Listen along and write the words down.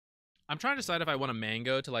I'm trying to decide if I want a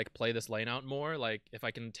mango to like play this lane out more, like if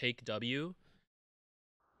I can take W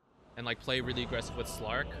and like play really aggressive with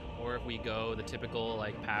Slark, or if we go the typical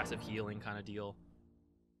like passive healing kind of deal.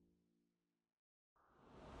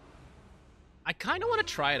 I kind of want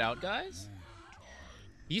to try it out, guys.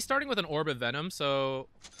 He's starting with an Orb of Venom, so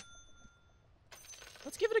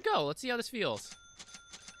let's give it a go. Let's see how this feels.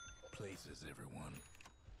 Places, everyone.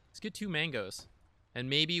 Let's get 2 mangoes, and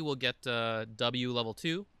maybe we'll get W level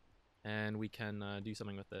 2, and we can do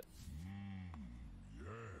something with it. Yes.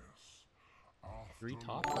 3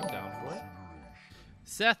 top, I'm down for it.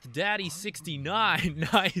 Seth Daddy 69,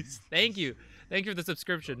 nice. Thank you for the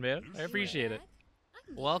subscription, man. I appreciate it.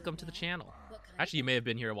 Welcome to the channel. Actually, you may have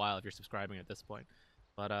been here a while if you're subscribing at this point,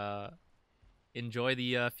 but enjoy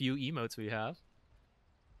the few emotes we have.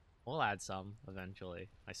 We'll add some eventually,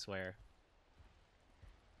 I swear.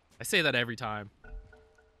 I say that every time.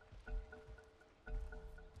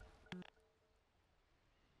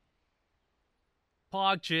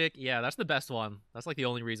 Pog Chick, yeah, that's the best one. That's like the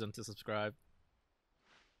only reason to subscribe.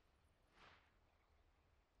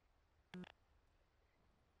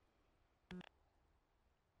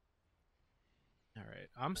 Alright,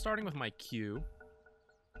 I'm starting with my Q.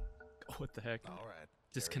 Oh, what the heck? Alright.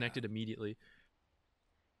 Disconnected immediately.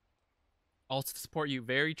 Also to support you.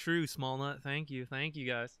 Very true, Small Nut. Thank you. Thank you,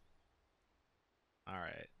 guys.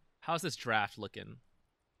 Alright. How's this draft looking?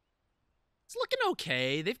 It's looking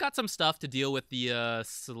okay. They've got some stuff to deal with the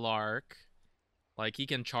Slark. Like, he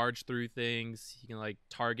can charge through things. He can, like,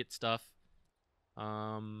 target stuff.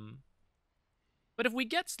 But if we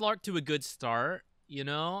get Slark to a good start, you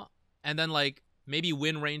know, and then, like, maybe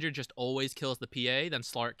Wind Ranger just always kills the PA, then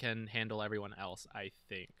Slark can handle everyone else, I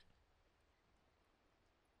think.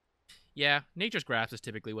 Yeah, Nature's Grasp is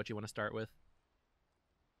typically what you want to start with.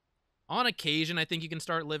 On occasion, I think you can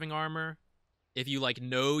start Living Armor if you, like,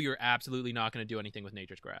 know you're absolutely not going to do anything with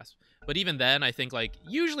Nature's Grasp. But even then, I think, like,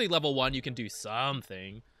 usually level 1 you can do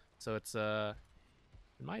something. So it's, in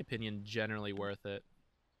my opinion, generally worth it.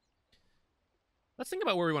 Let's think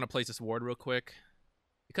about where we want to place this ward real quick.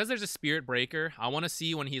 Because there's a Spirit Breaker, I want to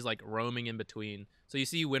see when he's, like, roaming in between. So you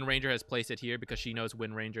see Wind Ranger has placed it here because she knows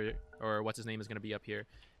Wind Ranger, or what's his name, is going to be up here.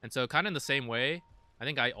 And so kind of in the same way, I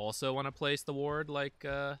think I also want to place the ward, like,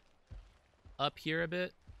 up here a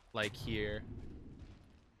bit. Like here.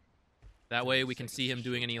 That way we can see him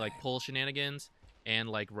doing any, like, pull shenanigans and,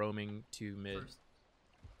 like, roaming to mid.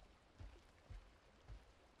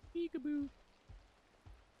 Peekaboo.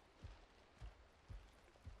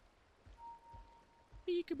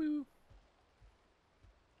 Peekaboo.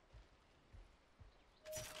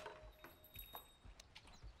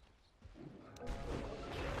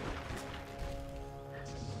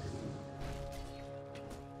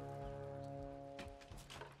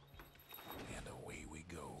 And away we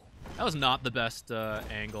go. That was not the best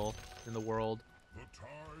angle in the world.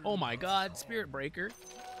 Oh my god, Spirit Breaker.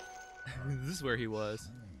 This is where he was.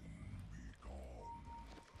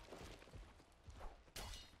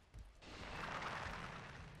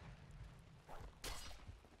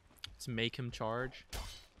 Let's make him charge.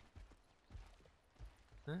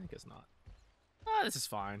 I guess not. Ah, this is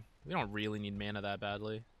fine. We don't really need mana that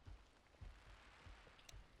badly.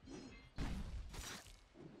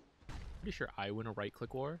 Pretty sure I win a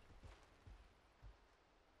right-click war.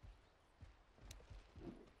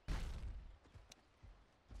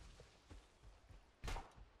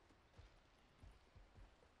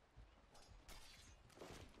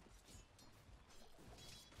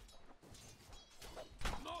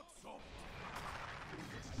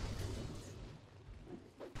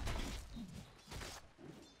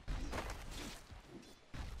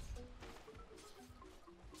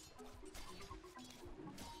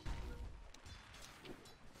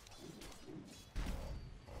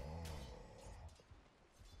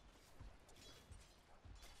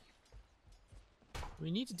 We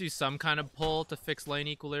need to do some kind of pull to fix lane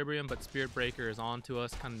equilibrium, but Spirit Breaker is on to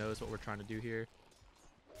us, kind of knows what we're trying to do here.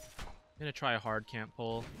 I'm going to try a hard camp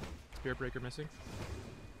pull. Spirit Breaker missing.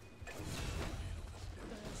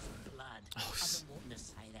 Oh,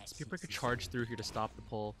 Spirit Breaker charged through here to stop the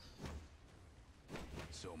pull.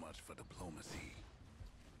 So much for diplomacy.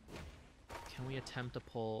 Can we attempt to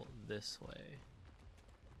pull this way?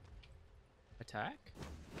 Attack?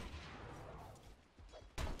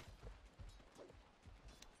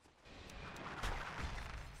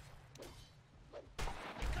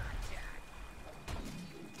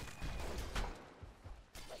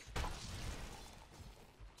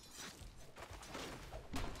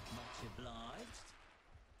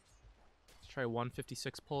 Try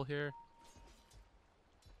 156 pull here.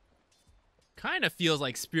 Kind of feels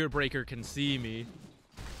like Spirit Breaker can see me.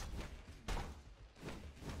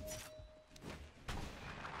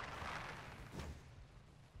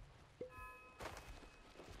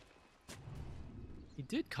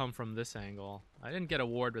 did come from this angle. I didn't get a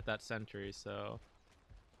ward with that sentry, so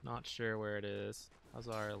not sure where it is. How's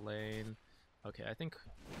our lane? Okay, I think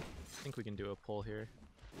we can do a pull here.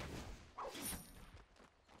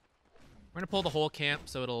 We're gonna pull the whole camp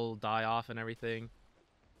so it'll die off and everything.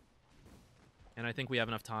 And I think we have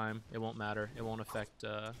enough time. It won't matter. It won't affect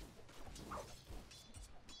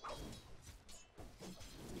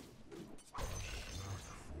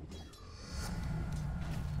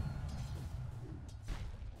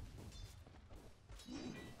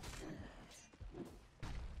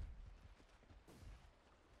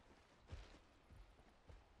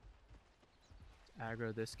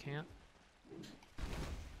aggro this camp.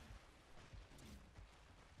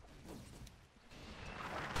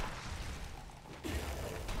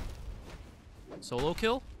 Solo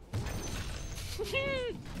kill?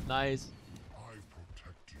 Nice. I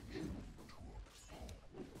protected you to a fall.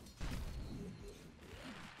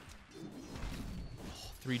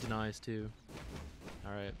 3 denies too.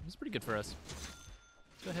 Alright, this is pretty good for us.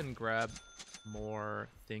 Let's go ahead and grab more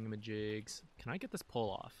thingamajigs. Can I get this pull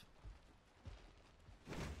off?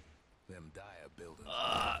 Them dire buildings.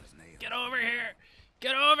 Get over here!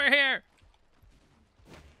 Get over here!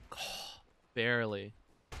 Barely.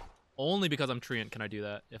 Only because I'm Treant can I do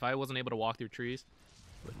that. If I wasn't able to walk through trees,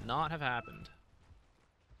 it would not have happened.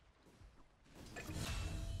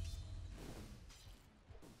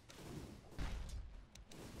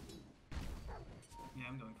 Yeah,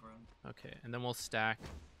 I'm going for him. Okay, and then we'll stack.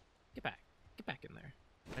 Get back. Get back in there.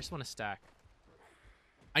 I just want to stack.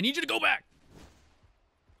 I need you to go back!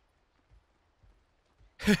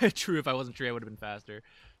 True, if I wasn't Tree, I would have been faster.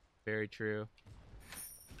 Very true.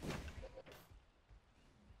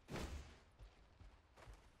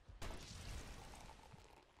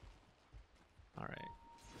 Alright.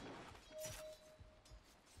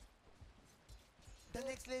 The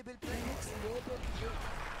next label, please.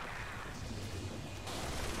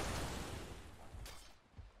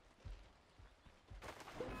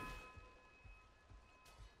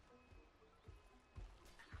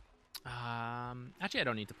 Actually, I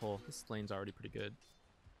don't need to pull. This lane's already pretty good.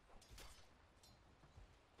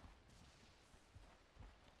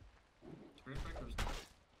 Spirit Breaker's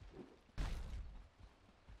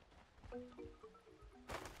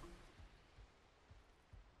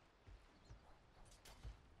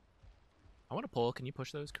I want to pull. Can you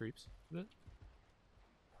push those creeps a bit?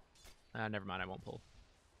 Never mind. I won't pull.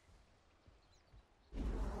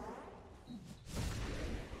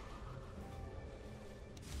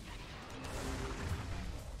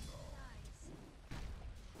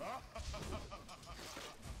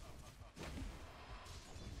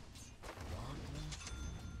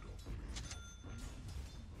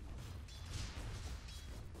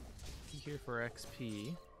 Here for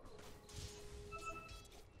XP.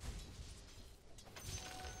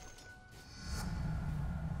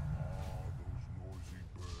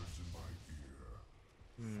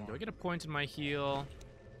 Do I get a point in my heal?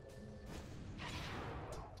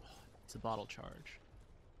 It's a bottle charge.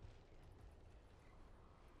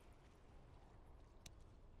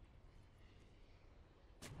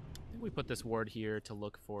 I think we put this ward here to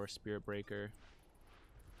look for Spirit Breaker.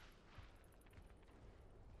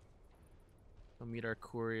 We'll meet our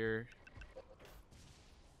courier.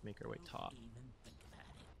 Make our way top.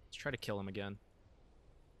 Let's try to kill him again.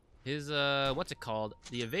 His, what's it called?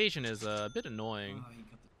 The evasion is a bit annoying.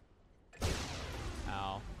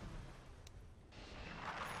 Ow.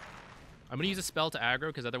 I'm gonna use a spell to aggro,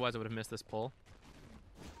 because otherwise I would have missed this pull.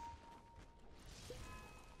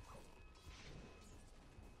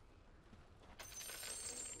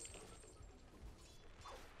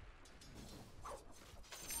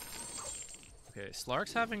 Okay,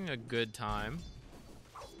 Slark's having a good time.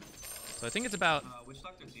 So I think it's about...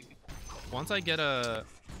 Once I get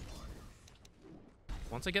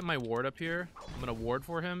my ward up here, I'm gonna ward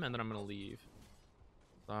for him, and then I'm gonna leave.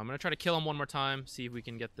 So I'm gonna try to kill him one more time, see if we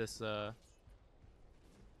can get this,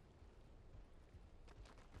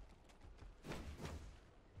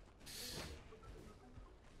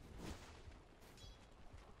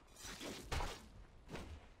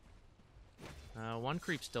 one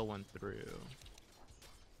creep still went through.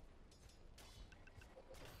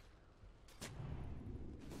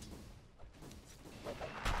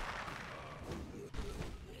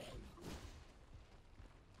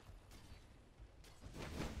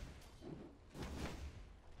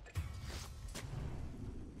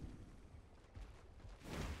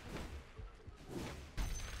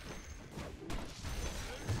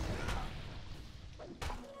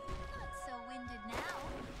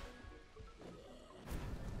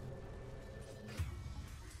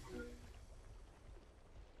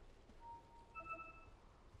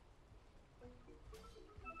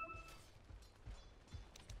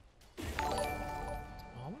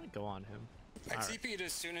 can't go on him. I Alright. TP'd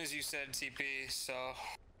as soon as you said TP, so...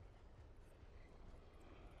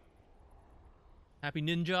 Happy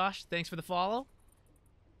Ninjosh, thanks for the follow.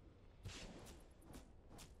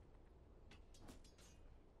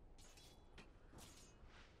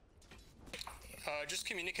 Just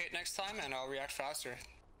communicate next time and I'll react faster.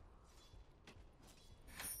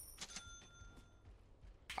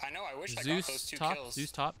 I know, I wish I got those 2 top, kills.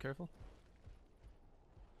 Zeus top, careful.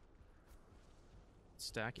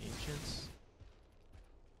 Stack Ancients.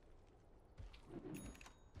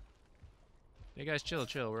 Hey guys, chill,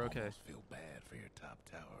 we're okay. Almost feel bad for your top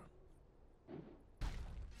tower.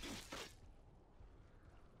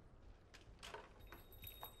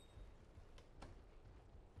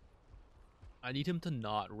 I need him to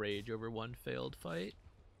not rage over one failed fight,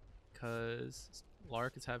 because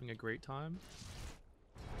Lark is having a great time.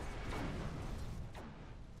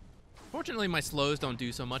 Fortunately, my slows don't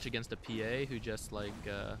do so much against a PA who just like,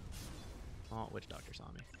 oh, Witch Doctor saw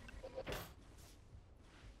me.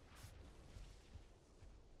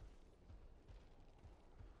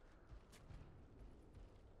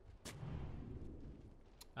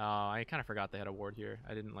 Oh, I kind of forgot they had a ward here.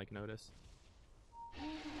 I didn't like notice.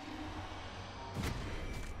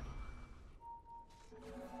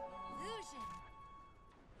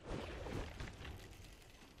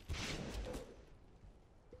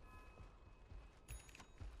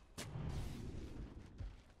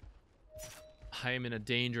 I am in a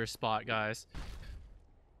dangerous spot, guys.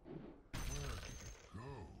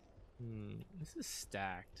 This is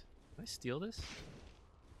stacked. Can I steal this?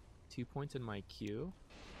 2 points in my queue.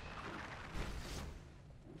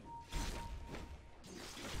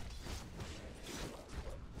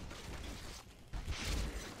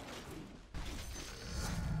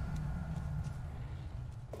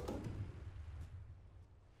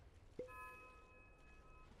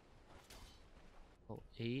 Oh,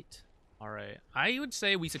 8. All right. I would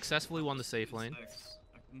say we successfully won the safe lane. I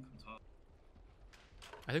couldn't come top.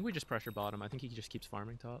 I think we just pressure bottom. I think he just keeps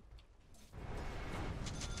farming top.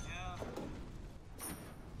 Yeah.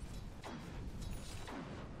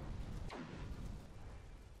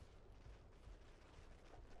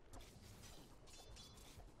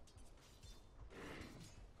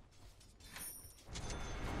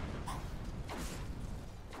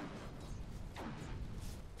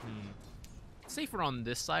 Safer on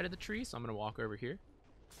this side of the tree, so I'm gonna walk over here.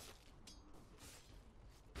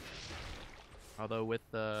 Although with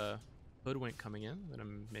the hoodwink coming in, I'm gonna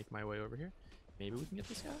make my way over here. Maybe we can get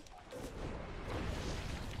this guy.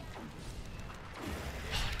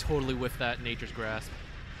 Totally whiffed that Nature's Grasp.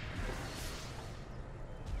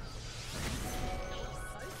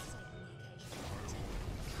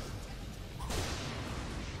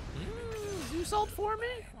 Zeus ult for me?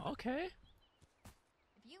 Okay.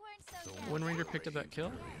 Wind Ranger picked up that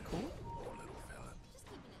kill. Cool.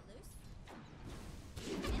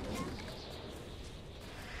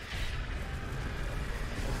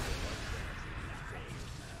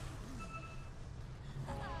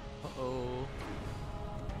 Uh-oh.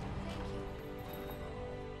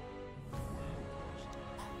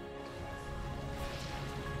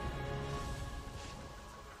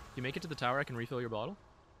 You make it to the tower, I can refill your bottle?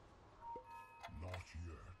 Not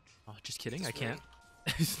yet. Oh, just kidding, I can't.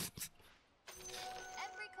 Every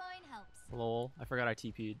coin helps. Lol, I forgot I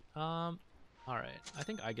TP'd. Alright, I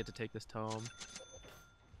think I get to take this tome.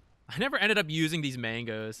 I never ended up using these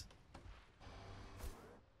mangoes.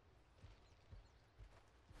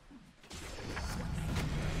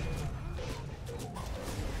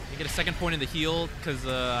 I get a second point in the heal, because,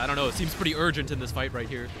 I don't know, it seems pretty urgent in this fight right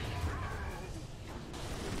here.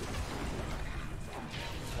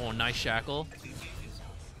 Oh, nice shackle.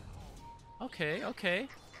 Okay, okay.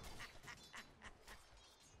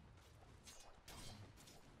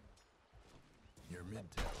 Your mid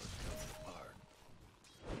tower comes apart.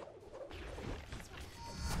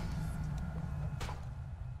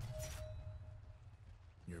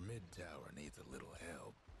 Your mid tower needs a little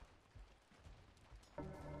help.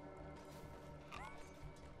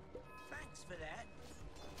 Thanks for that.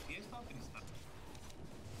 He is not gonna stop.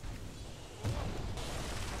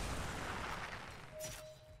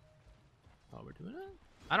 Oh, we're doing it?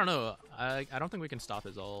 I don't know. I don't think we can stop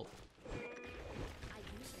his ult.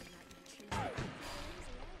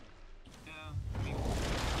 Yeah.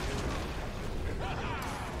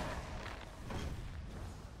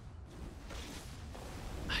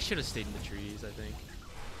 I should have stayed in the trees, I think.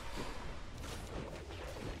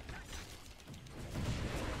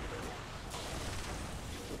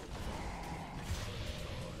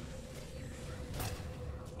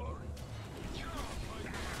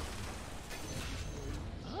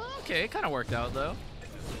 Okay, it kind of worked out though.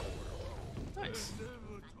 Nice.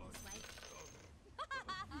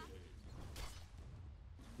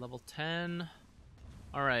 Level 10.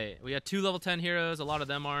 All right, we got 2 level 10 heroes. A lot of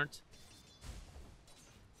them aren't.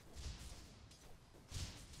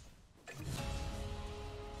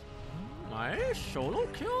 Nice solo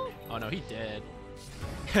kill. Oh no, he dead.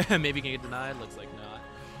 Maybe he can get denied. Looks like not.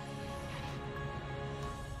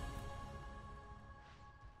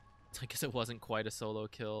 I guess it wasn't quite a solo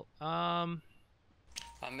kill. I'm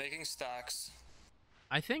making stacks.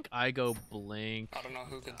 I think I go blink. I don't know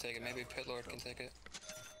who can take it. Maybe Pit Lord can take it.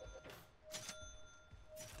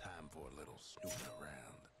 Time for a little snooping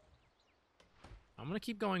around. I'm gonna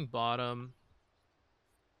keep going bottom.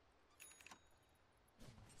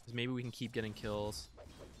 'Cause maybe we can keep getting kills.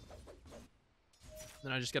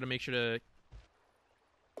 Then I just gotta make sure to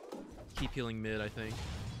keep healing mid, I think.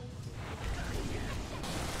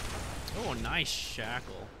 Oh, nice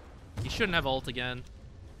shackle. He shouldn't have ult again.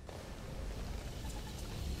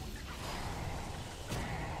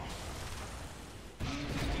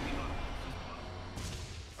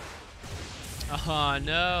 Oh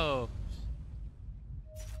no.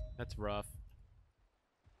 That's rough.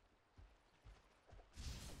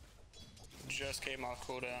 Just came off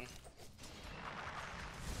cooldown.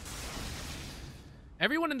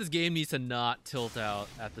 Everyone in this game needs to not tilt out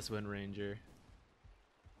at this Wind Ranger.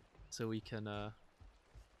 So we can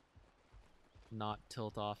not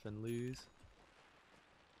tilt off and lose.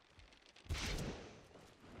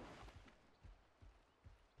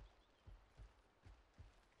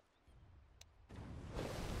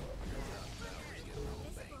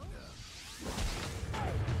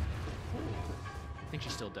 I think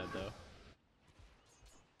she's still dead though.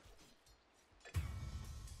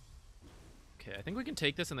 Okay, I think we can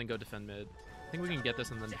take this and then go defend mid. I think we can get this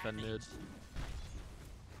and then defend mid.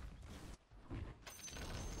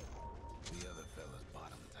 The other fella's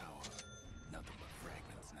bottom tower. Nothing but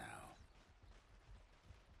fragments now.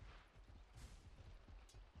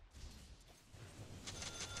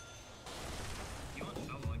 You want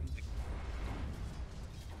shovel? I can take.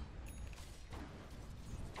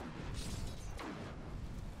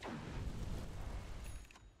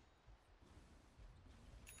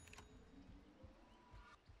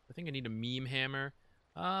 I think I need a meme hammer.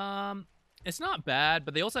 It's not bad,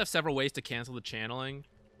 but they also have several ways to cancel the channeling,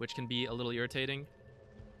 which can be a little irritating.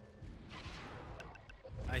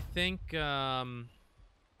 I think I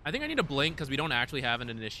need a blink because we don't actually have an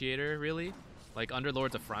initiator, really. Like,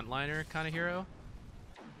 Underlord's a frontliner kind of hero.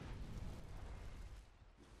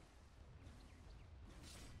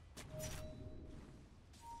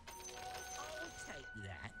 I'll take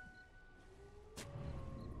that.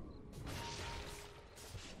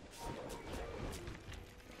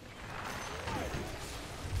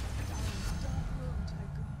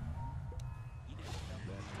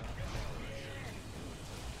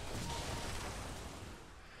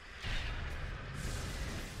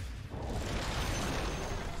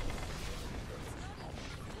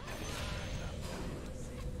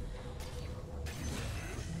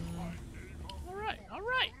 All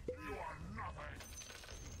right.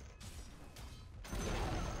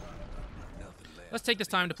 Let's take this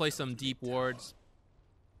time to play some deep wards.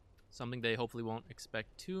 Something they hopefully won't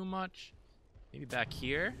expect too much. Maybe back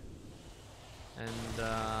here. And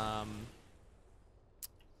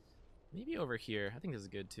maybe over here. I think this is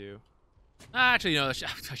good too. Actually, no, I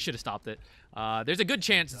should have stopped it. There's a good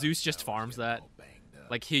chance Zeus just farms that.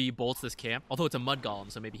 Like, he bolts this camp. Although it's a mud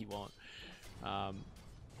golem, so maybe he won't.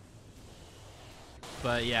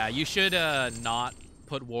 But yeah, you should not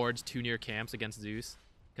put wards too near camps against Zeus,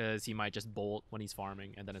 because he might just bolt when he's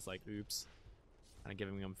farming, and then it's like, oops. Kind of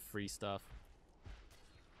giving him free stuff.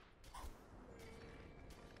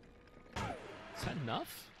 Is that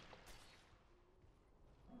enough?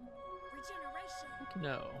 Heck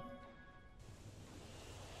no.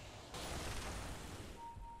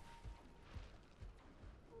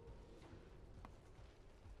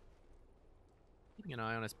 Keeping an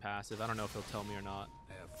eye on his passive. I don't know if he'll tell me or not.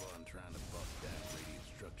 Have fun trying to buff that radiant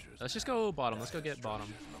structures. Let's just go bottom. Let's go get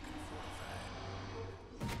bottom.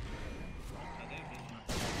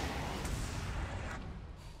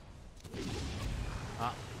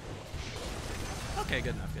 Ah. Okay,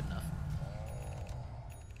 good enough, good enough.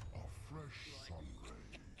 A fresh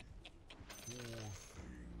sunray. Poor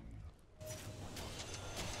thing.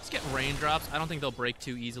 Let's get raindrops. I don't think they'll break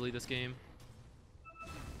too easily this game.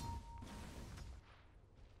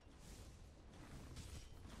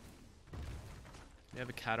 We have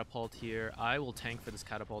a catapult here. I will tank for this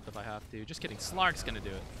catapult if I have to. Just kidding. Slark's gonna do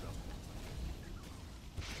it.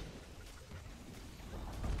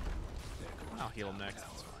 I'll heal him next.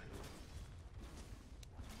 That's fine.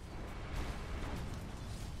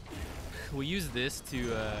 We'll use this to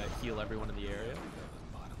heal everyone in the area.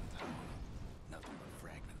 Bottom tower. Nothing but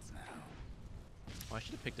fragments now. Oh, I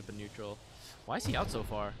should have picked up a neutral. Why is he out so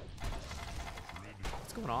far?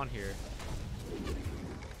 What's going on here? Your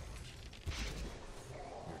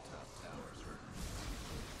top tower's hurting.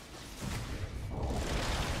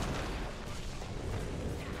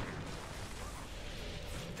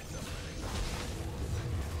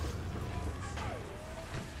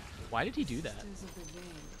 Why did he do that?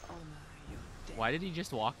 Why did he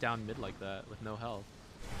just walk down mid like that with no health?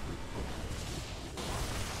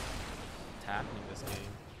 What's happening this game?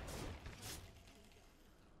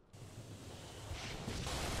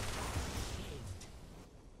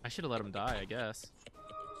 I should have let him die, I guess.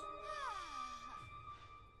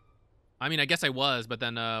 I mean, I guess I was, but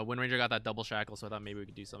then Wind Ranger got that double shackle, so I thought maybe we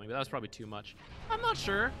could do something. But that was probably too much. I'm not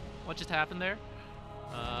sure what just happened there.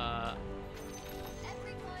 I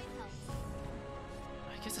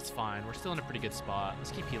guess it's fine. We're still in a pretty good spot.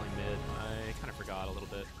 Let's keep healing mid. I kind of forgot a little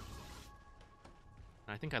bit.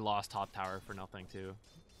 And I think I lost top tower for nothing, too.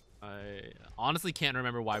 I honestly can't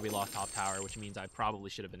remember why we lost top tower, which means I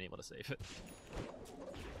probably should have been able to save it.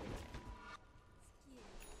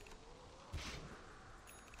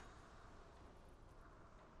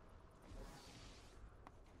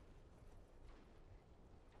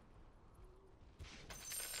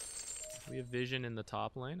 We have vision in the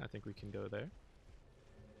top lane. I think we can go there.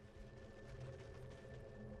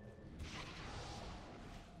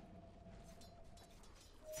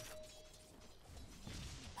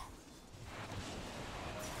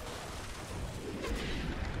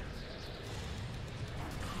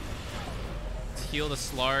 Let's heal the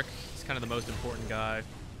Slark. He's kind of the most important guy.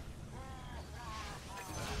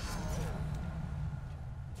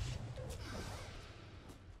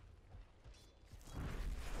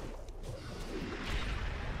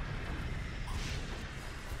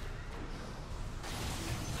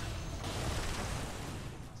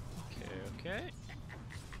 Okay.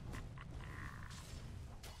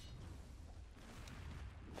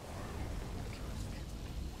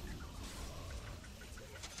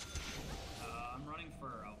 I'm running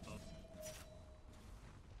for Alpha.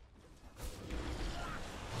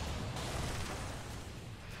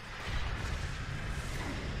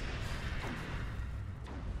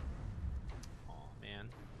 Oh man.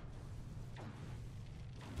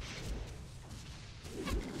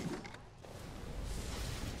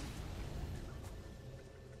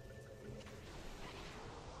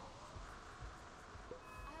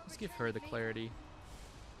 Let's give her the clarity.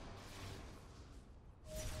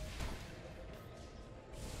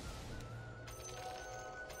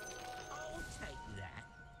 I'll take that.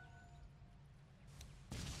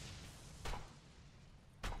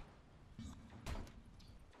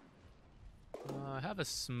 I have a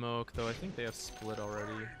smoke, though. I think they have split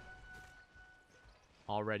already.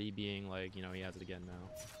 Already being like, you know, he has it again now.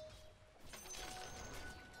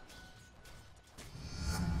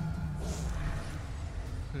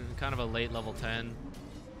 Kind of a late level 10.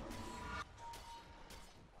 I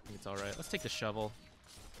think it's alright. Let's take the shovel.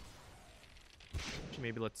 Actually,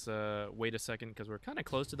 maybe let's wait a second because we're kind of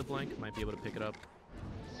close to the blink. Might be able to pick it up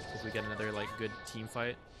if we get another like good team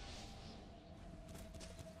fight.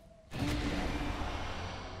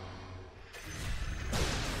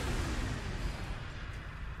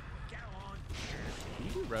 Go on. Can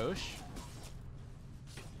you do Roche?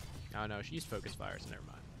 Oh no, she used focus fire, so never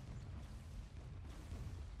mind.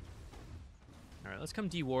 Alright, let's come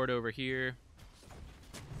D-ward over here.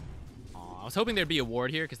 Aw, I was hoping there'd be a ward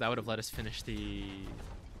here because that would have let us finish the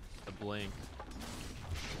blink.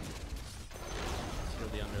 Kill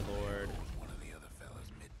the Underlord. One of the other fellas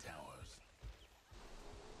mid towers.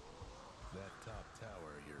 That top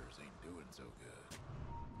tower of yours ain't doing so good.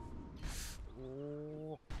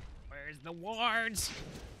 Ooh, where's the wards?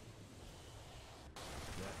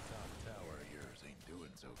 That top tower of yours ain't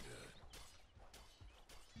doing so good.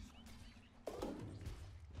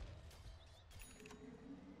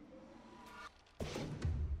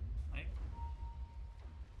 Hey,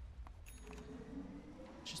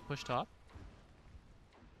 Just push top.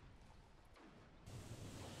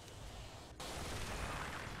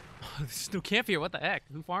 There's no camp here. What the heck?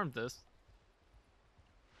 Who farmed this?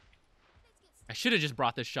 I should have just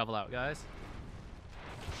brought this shovel out, guys.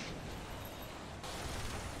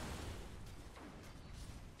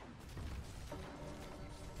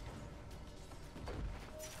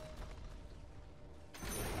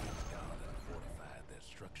 Fortified their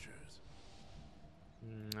structures.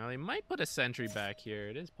 Now they might put a sentry back here.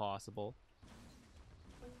 It is possible.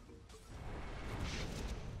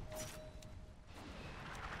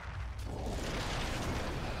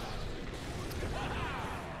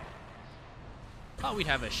 thought we'd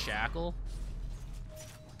have a shackle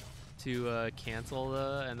to cancel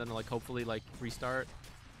the, and then like hopefully like restart.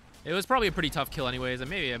 It was probably a pretty tough kill anyways, and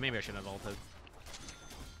maybe I shouldn't have ulted.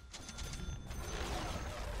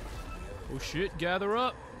 Oh shit, gather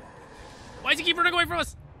up. Why does he keep running away from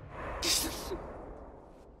us?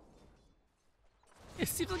 It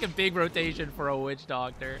seems like a big rotation for a witch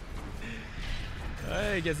doctor.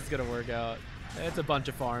 I guess it's gonna work out. It's a bunch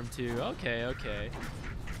of farm too. Okay, okay.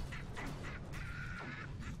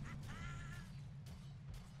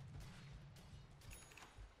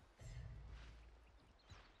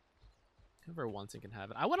 Whoever wants it can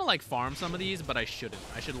have it. I want to like farm some of these, but I shouldn't.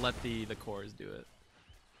 I should let the cores do it.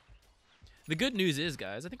 The good news is,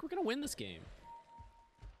 guys, I think we're gonna win this game.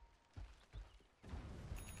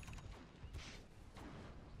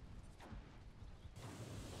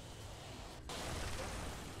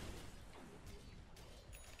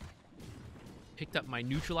 Picked up my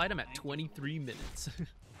neutral item at 23 minutes.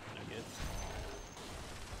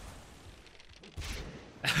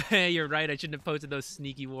 Hey, you're right. I shouldn't have posted those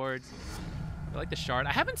sneaky wards. I like the shard.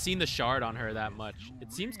 I haven't seen the shard on her that much.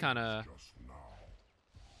 It seems kind of...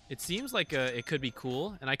 It seems like it could be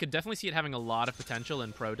cool, and I could definitely see it having a lot of potential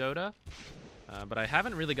in Pro Dota. But I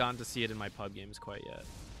haven't really gotten to see it in my pub games quite yet.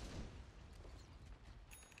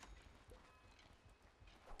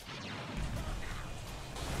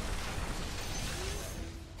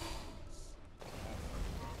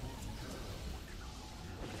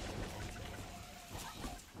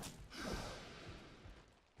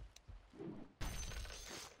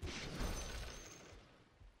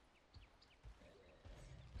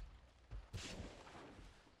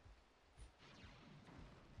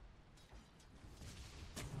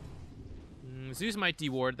 Zeus might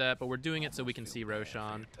deward that, but we're doing it so we can see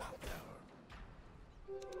Roshan.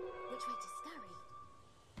 Which way to scurry?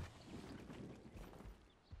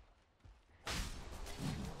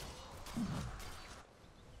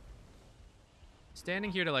 Standing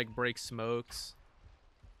here to like break smokes.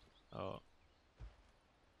 Oh.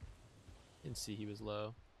 Didn't see he was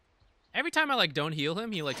low. Every time I like don't heal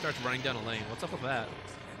him, he like starts running down a lane. What's up with that?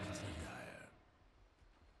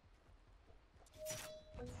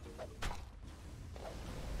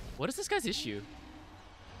 What is this guy's issue?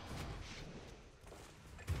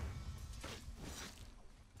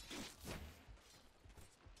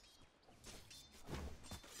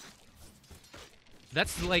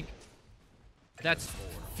 That's like, that's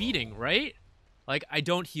feeding, right? Like I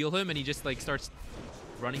don't heal him and he just like starts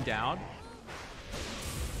running down.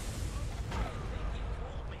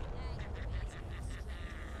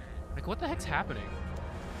 Like what the heck's happening?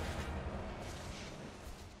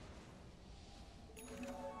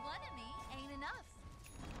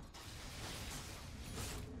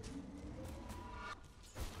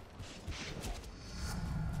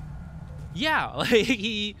 Yeah, like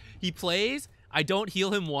he plays, I don't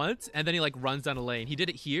heal him once, and then he like runs down a lane. He did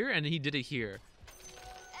it here, and he did it here.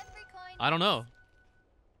 I don't know.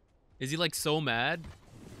 Is he like so mad?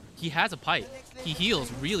 He has a pipe. He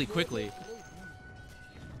heals really quickly.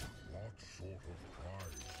 What sort of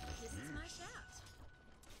prize is This is my shout.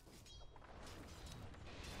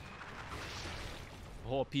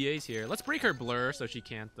 Oh, PA's here. Let's break her blur so she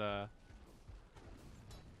can't,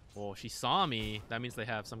 Oh, she saw me. That means they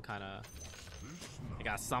have some kind of... They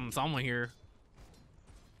got someone here.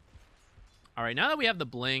 All right, now that we have the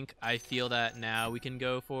blink, I feel that now we can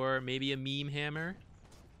go for maybe a meme hammer.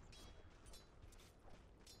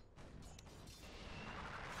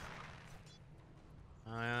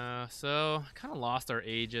 So kind of lost our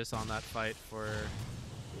Aegis on that fight for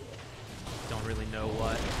don't really know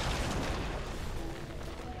what.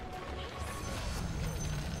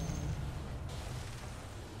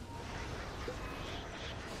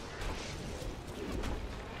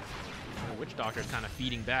 Witch Doctor's kind of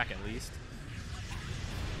feeding back at least.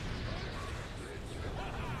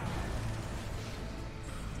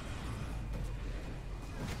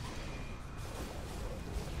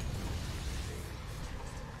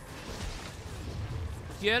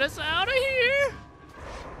 Get us out of here!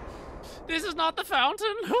 This is not the fountain.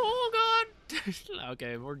 Oh god.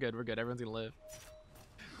 Okay, we're good. We're good. Everyone's gonna live.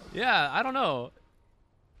 Yeah, I don't know.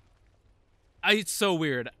 It's so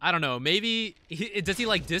weird. I don't know. Maybe does he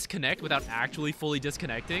like disconnect without actually fully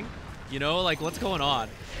disconnecting? You know, like what's going on?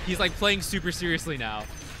 He's like playing super seriously now.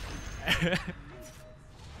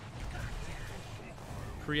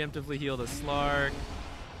 Preemptively heal the Slark.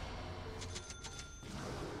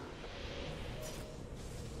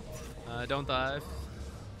 Don't dive.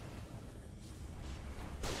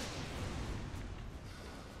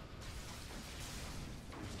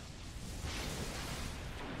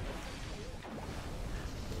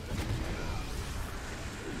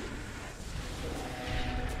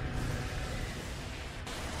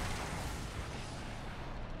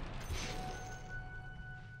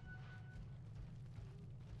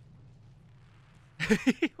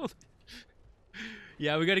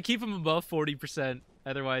 Yeah, we gotta keep him above 40%,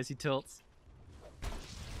 otherwise he tilts.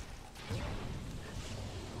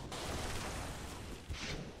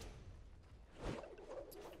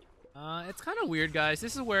 It's kind of weird, guys.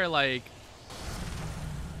 This is where, like...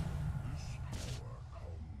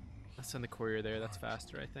 Let's send the courier there. That's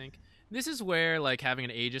faster, I think. This is where, like, having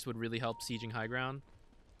an Aegis would really help sieging high ground.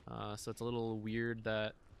 So it's a little weird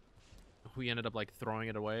that we ended up, like, throwing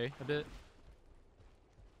it away a bit.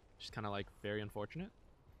 Just kind of, like, very unfortunate.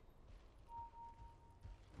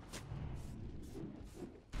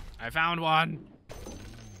 I found one!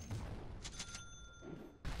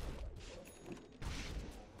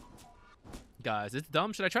 Guys, it's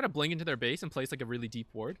dumb. Should I try to blink into their base and place, like, a really deep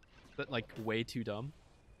ward? But, like, way too dumb.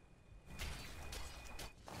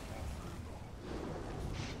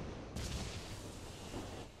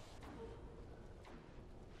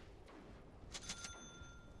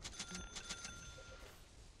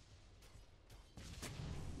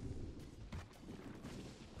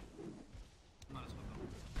 Might as well go.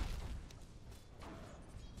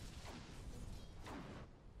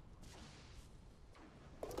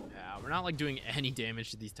 Yeah, we're not, like, doing any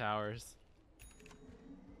damage to these towers.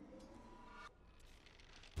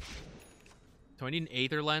 Do I need an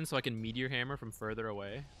Aether Lens so I can Meteor Hammer from further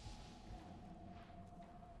away?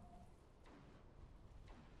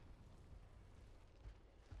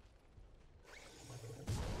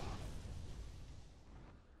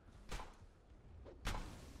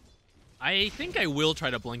 I think I will try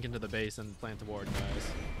to blink into the base and plant a ward,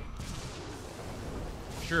 guys.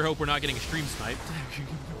 Sure hope we're not getting stream sniped.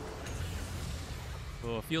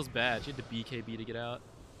 Oh, it feels bad. She had to BKB to get out.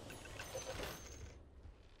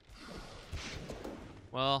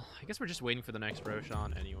 Well, I guess we're just waiting for the next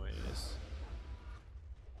Roshan anyways.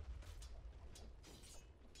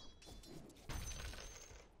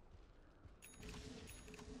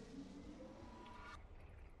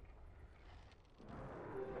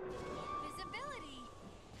 Visibility.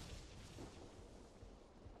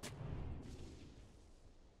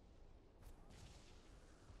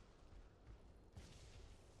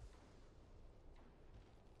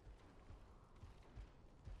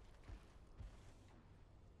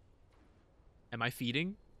 Am I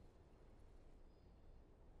feeding?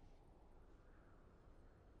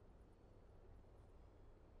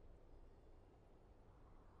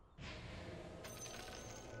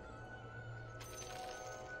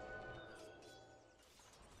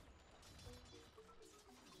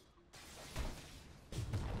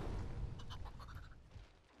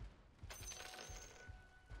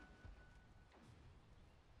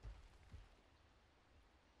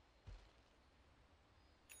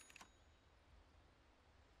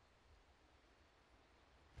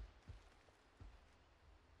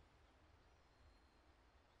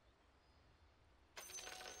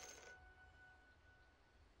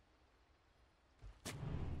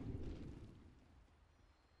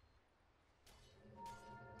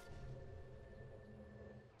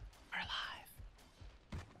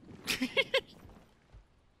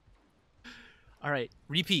 All right,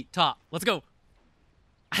 repeat, top. Let's go.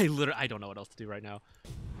 I don't know what else to do right now.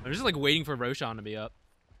 I'm just like waiting for Roshan to be up.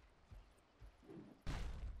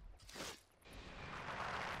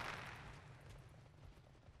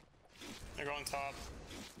 They're going top.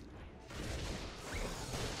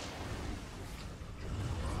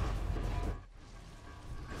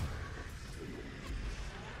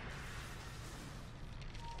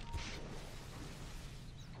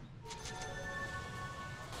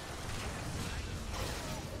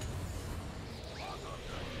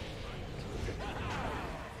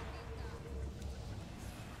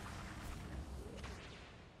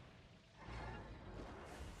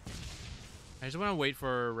 I just want to wait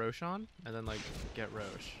for Roshan and then like get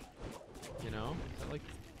Rosh. You know? Is that, like...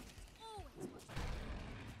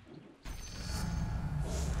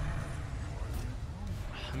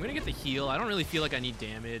 I'm gonna get the heal. I don't really feel like I need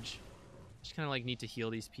damage. Just kind of like need to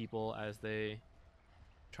heal these people as they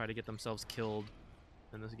try to get themselves killed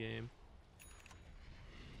in this game.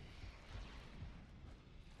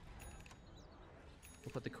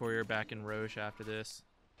 We'll put the courier back in Rosh after this.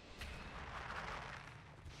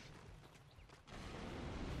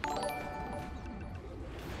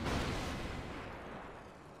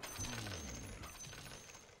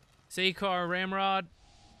 Saykar Ramrod,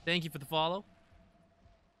 thank you for the follow.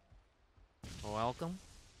 Welcome.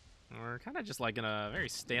 We're kind of just like in a very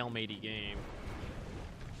stalematey game.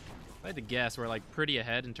 If I had to guess, we're like pretty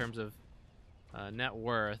ahead in terms of net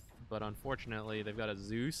worth, but unfortunately they've got a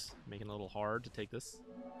Zeus, making it a little hard to take this.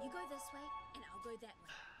 You go this way, and I'll go that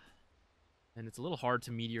way. And it's a little hard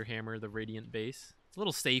to Meteor Hammer the Radiant base. It's a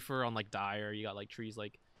little safer on like Dire. You got like trees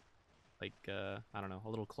like I don't know, a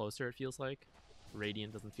little closer. It feels like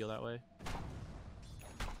Radiant doesn't feel that way.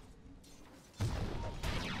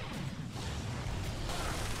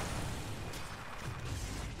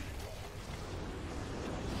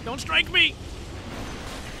 Don't strike me!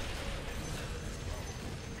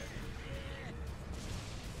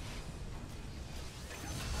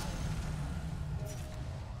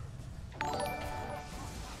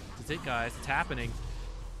 That's it, guys. It's happening.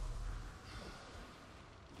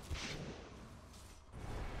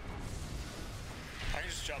 I can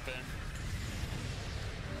just jump in.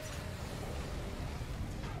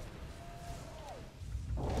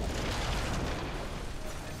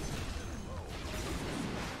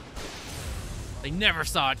 They never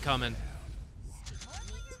saw it coming.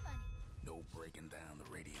 No breaking down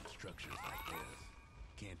the radiant structures like this.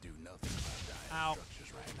 Can't do nothing about Ow. dying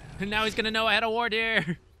structures right now. And now he's gonna know I had a ward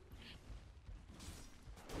here.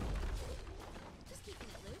 Just keeping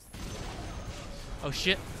it loose. Oh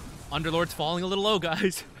shit. Underlord's falling a little low,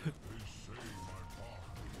 guys.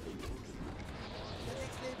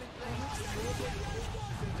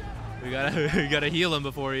 we gotta heal him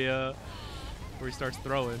before he starts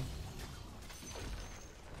throwing.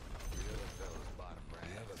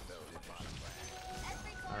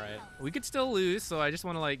 Alright. We could still lose, so I just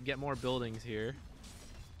wanna like get more buildings here.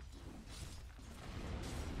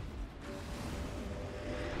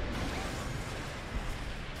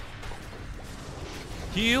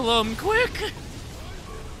 Heal him quick!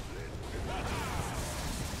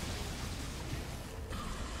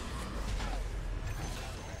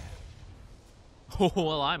 Oh,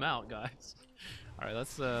 well, I'm out, guys. All right,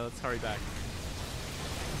 let's hurry back.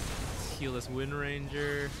 Let's heal this Wind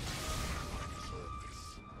Ranger.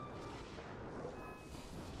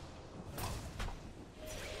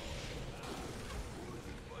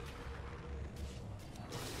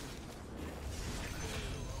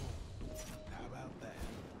 How about that?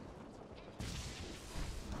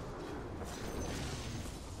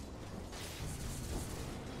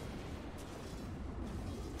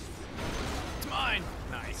 It's mine.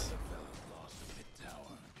 Nice. Lost the mid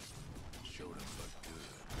tower. Showed up looked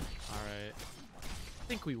good. All right. I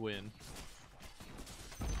think we win.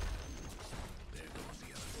 There goes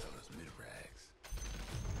the other fella's mid rags.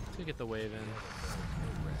 Let's go get the wave in.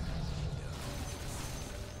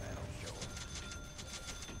 That'll show him.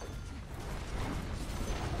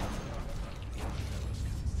 The other fellas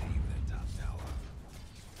can save that top tower.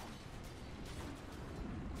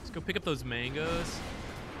 Let's go pick up those mangoes.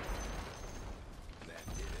 That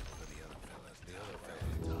did it for the other fellas. The other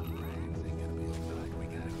fellas top rags ain't gonna be like we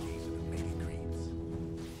got a case of the mini creeps.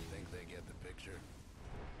 Think they get the picture?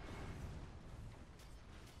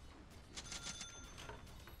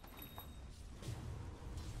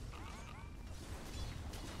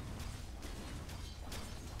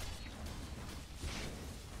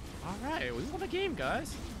 All right, we won a game,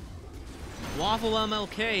 guys. Waffle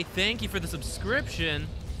MLK, thank you for the subscription.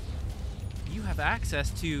 You have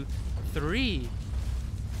access to 3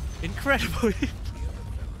 incredible.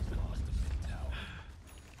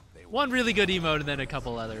 One really good emote and then a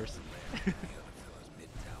couple others. Uh-oh,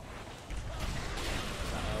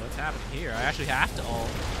 what's happening here? I actually have to ult.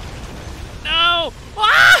 No!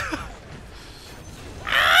 Ah!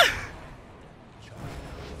 Ah!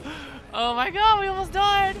 Oh my god, we almost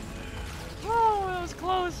died!